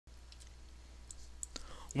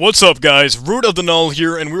What's up, guys? Root of the Null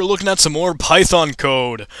here, and we're looking at some more Python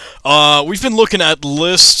code. We've been looking at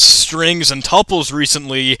lists, strings, and tuples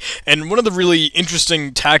recently, and one of the really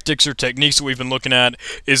interesting tactics or techniques that we've been looking at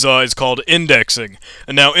is called indexing.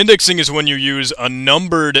 And now, indexing is when you use a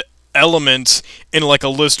numbered element in like a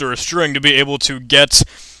list or a string to be able to get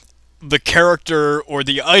the character or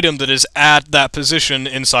the item that is at that position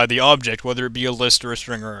inside the object, whether it be a list or a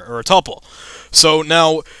string or a tuple. So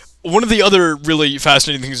now, one of the other really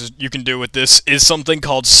fascinating things you can do with this is something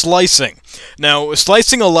called slicing. Now,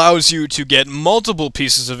 slicing allows you to get multiple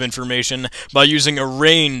pieces of information by using a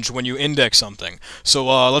range when you index something. So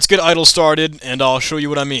let's get idle started, and I'll show you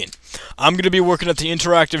what I mean. I'm going to be working at the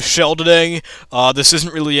interactive shell today. This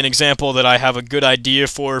isn't really an example that I have a good idea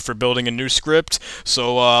for building a new script,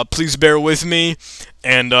 so please bear with me,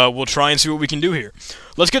 and we'll try and see what we can do here.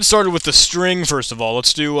 Let's get started with the string first of all.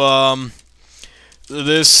 Let's do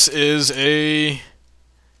this is a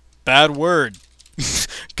bad word,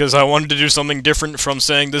 because I wanted to do something different from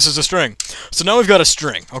saying this is a string. So now we've got a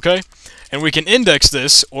string, okay? And we can index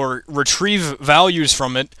this, or retrieve values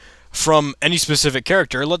from it, from any specific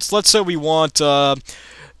character. Let's say we want THIS,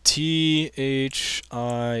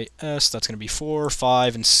 that's going to be 4,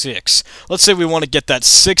 5, and 6. Let's say we want to get that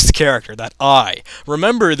 6th character, that I.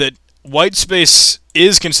 Remember that white space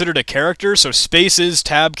is considered a character, so spaces,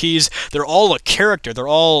 tab keys, they're all a character, they're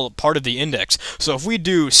all part of the index. So if we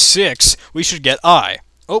do 6, we should get I.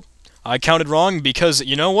 Oh, I counted wrong because,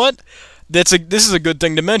 you know what? This is a good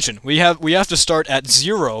thing to mention. We have to start at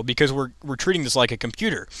 0 because we're treating this like a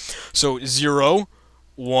computer. So 0,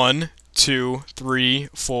 1, 2, 3,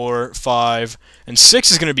 4, 5, and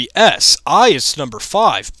 6 is going to be S. I is number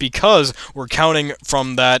 5 because we're counting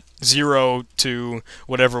from that 0 to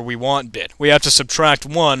whatever we want bit. We have to subtract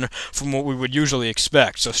 1 from what we would usually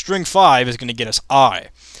expect. So string 5 is going to get us I.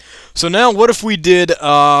 So now what if we did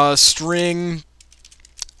string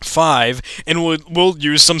 5, and we'll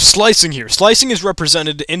use some slicing here. Slicing is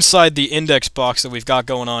represented inside the index box that we've got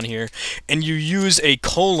going on here, and you use a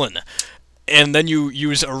colon. And then you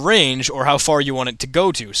use a range, or how far you want it to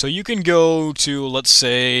go to. So you can go to, let's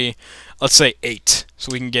say 8.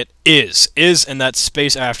 So we can get is, and that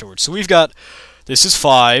space afterwards. So we've got, this is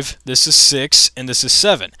 5, this is 6, and this is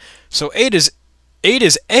 7. So 8 is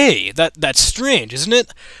A. That's strange, isn't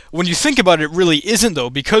it? When you think about it, it really isn't, though,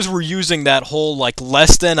 because we're using that whole, like,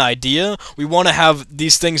 less than idea. We want to have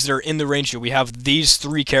these things that are in the range here. We have these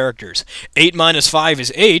 3 characters. 8 minus 5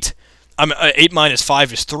 is 8. 8 minus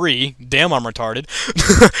 5 is 3. Damn, I'm retarded.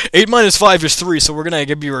 8 minus 5 is 3, so we're going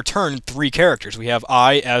to be returned 3 characters. We have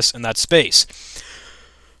I, S, and that space.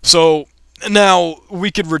 So now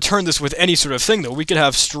we could return this with any sort of thing, though. We could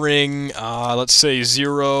have string, let's say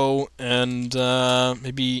 0 and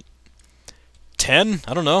maybe 10.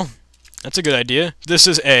 I don't know. That's a good idea. This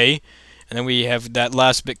is A, and then we have that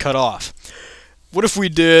last bit cut off. What if we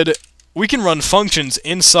did... We can run functions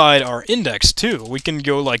inside our index too. We can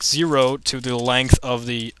go like 0 to the length of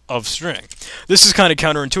string. This is kind of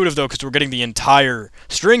counterintuitive though, because we're getting the entire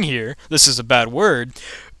string here. This is a bad word,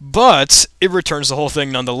 but it returns the whole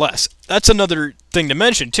thing nonetheless. That's another thing to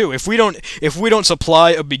mention too. If we don't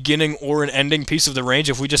supply a beginning or an ending piece of the range,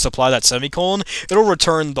 if we just apply that semicolon, it'll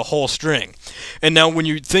return the whole string. And now when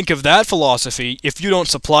you think of that philosophy, if you don't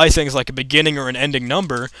supply things like a beginning or an ending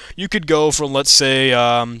number, you could go from, let's say,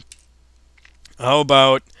 how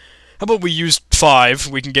about we use 5,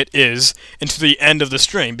 we can get is, into the end of the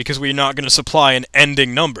string, because we're not going to supply an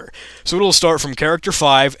ending number. So it'll start from character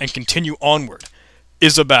 5 and continue onward.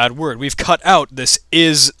 Is a bad word. We've cut out this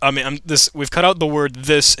is, we've cut out the word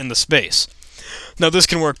this in the space. Now this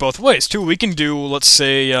can work both ways, too. We can do, let's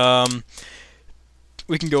say,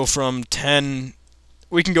 we can go from 10,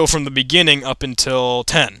 we can go from the beginning up until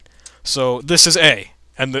 10. So this is A,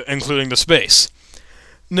 and including the space.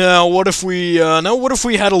 Now what if we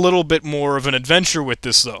had a little bit more of an adventure with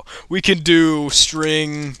this though? We can do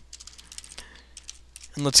string,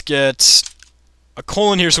 and let's get a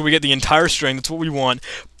colon here so we get the entire string. That's what we want.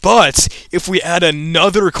 But if we add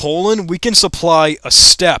another colon, we can supply a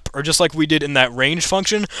step, or just like we did in that range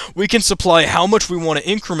function, we can supply how much we want to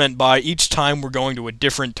increment by each time we're going to a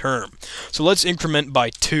different term. So let's increment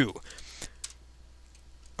by 2.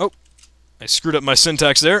 Oh, I screwed up my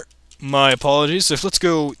syntax there. My apologies. So let's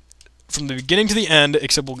go from the beginning to the end,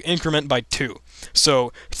 except we'll increment by 2.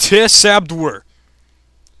 So, tesabdwer.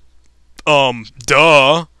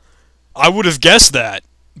 Duh. I would have guessed that,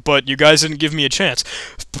 but you guys didn't give me a chance.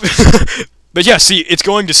 But yeah, see, it's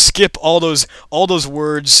going to skip all those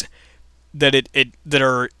words that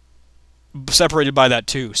separated by that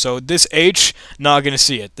 2. So this H, not going to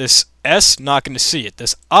see it. This S, not going to see it.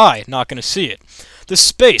 This I, not going to see it. This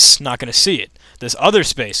space, not going to see it. This other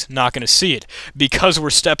space, not going to see it, because we're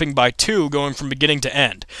stepping by 2, going from beginning to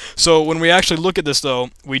end. So when we actually look at this, though,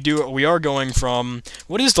 we are going from...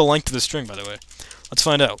 What is the length of the string, by the way? Let's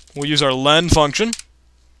find out. We'll use our len function,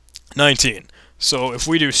 19. So if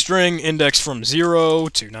we do string index from 0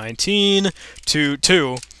 to 19 to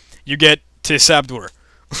 2, you get to sabdur.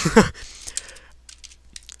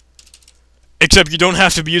 Except you don't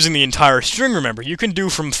have to be using the entire string, remember. You can do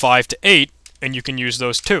from 5 to 8, and you can use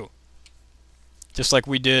those too. Just like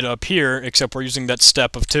we did up here, except we're using that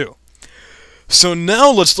step of 2. So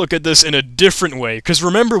now let's look at this in a different way, because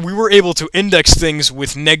remember, we were able to index things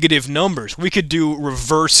with negative numbers. We could do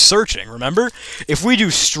reverse searching, remember? If we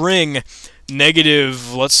do string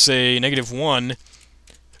negative, let's say, -1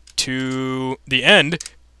 to the end,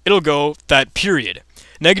 it'll go that period.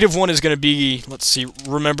 -1 is going to be, let's see,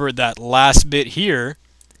 remember that last bit here,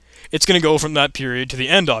 it's going to go from that period to the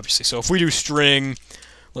end, obviously. So if we do string,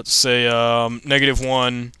 let's say,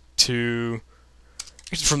 -1 to...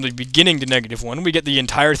 from the beginning to -1, we get the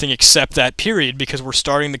entire thing except that period, because we're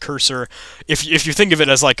starting the cursor. If you think of it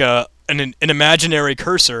as like an imaginary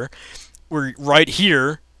cursor, we're right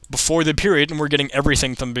here before the period, and we're getting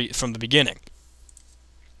everything from the beginning.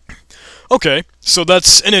 Okay, so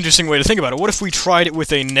that's an interesting way to think about it. What if we tried it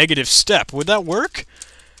with a negative step? Would that work?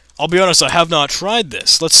 I'll be honest, I have not tried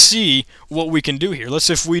this. Let's see what we can do here. Let's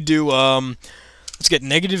if we do, let's get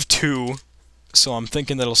 -2. So I'm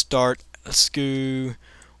thinking that'll start, let's go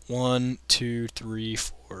 1, 2, 3,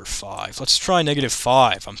 4, 5. Let's try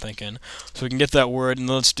 -5, I'm thinking. So we can get that word, and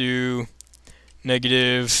let's do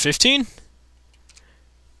 -15.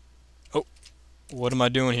 Oh, what am I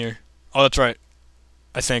doing here? Oh, that's right.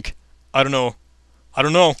 I think. I don't know. I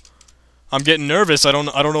don't know. I'm getting nervous. I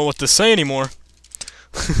don't know what to say anymore.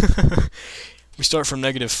 We start from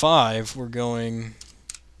 -5. We're going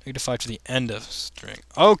 -5 to the end of string.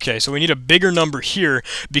 Okay, so we need a bigger number here.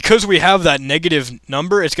 Because we have that negative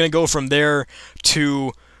number, it's going to go from there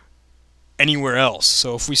to anywhere else.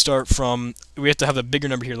 So if we start from... we have to have a bigger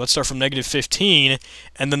number here. Let's start from -15,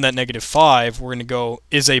 and then that -5, we're going to go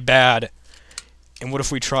is a bad. And what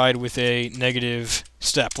if we tried with a negative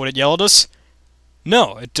step? Would it yell at us?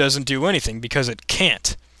 No, it doesn't do anything because it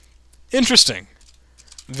can't. Interesting.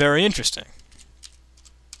 Very interesting.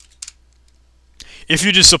 If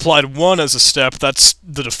you just applied 1 as a step, that's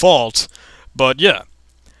the default. But yeah.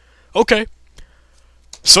 Okay.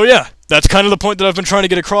 So yeah, that's kind of the point that I've been trying to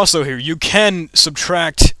get across though here. You can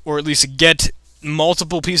subtract, or at least get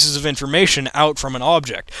multiple pieces of information out from an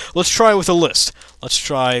object. Let's try with a list. Let's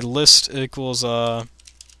try list equals,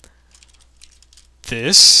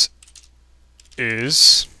 this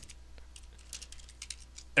is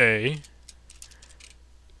a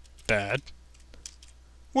bad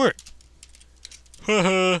word.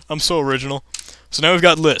 I'm so original. So now we've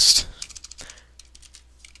got list.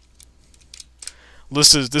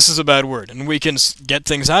 This is a bad word, and we can get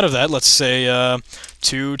things out of that. Let's say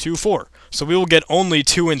 2, 2, 4. So we will get only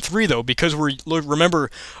 2 and 3 though, because remember,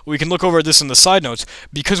 we can look over this in the side notes.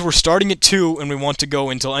 Because we're starting at 2 and we want to go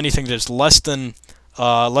until anything that's less than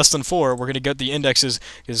 4, we're going to get the indexes.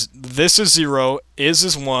 Is this is 0,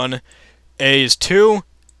 is 1, a is 2.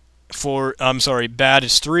 Bad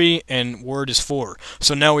is 3, and word is 4.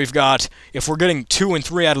 So now we've got, if we're getting 2 and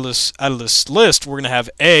 3 out of this list, we're going to have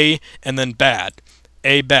A and then bad.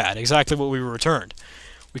 A bad, exactly what we returned.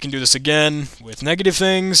 We can do this again with negative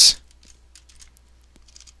things.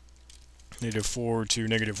 -4 to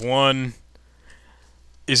 -1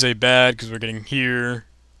 is a bad because we're getting here,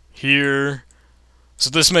 here. So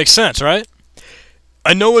this makes sense, right?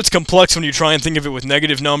 I know it's complex when you try and think of it with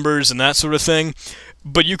negative numbers and that sort of thing,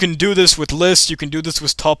 but you can do this with lists, you can do this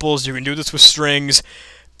with tuples, you can do this with strings,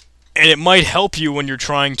 and it might help you when you're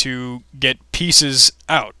trying to get pieces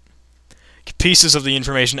out. Pieces of the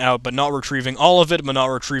information out, but not retrieving all of it, but not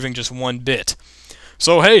retrieving just one bit.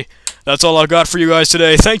 So hey, that's all I've got for you guys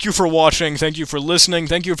today. Thank you for watching, thank you for listening,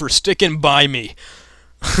 thank you for sticking by me.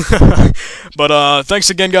 But thanks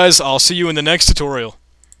again guys, I'll see you in the next tutorial.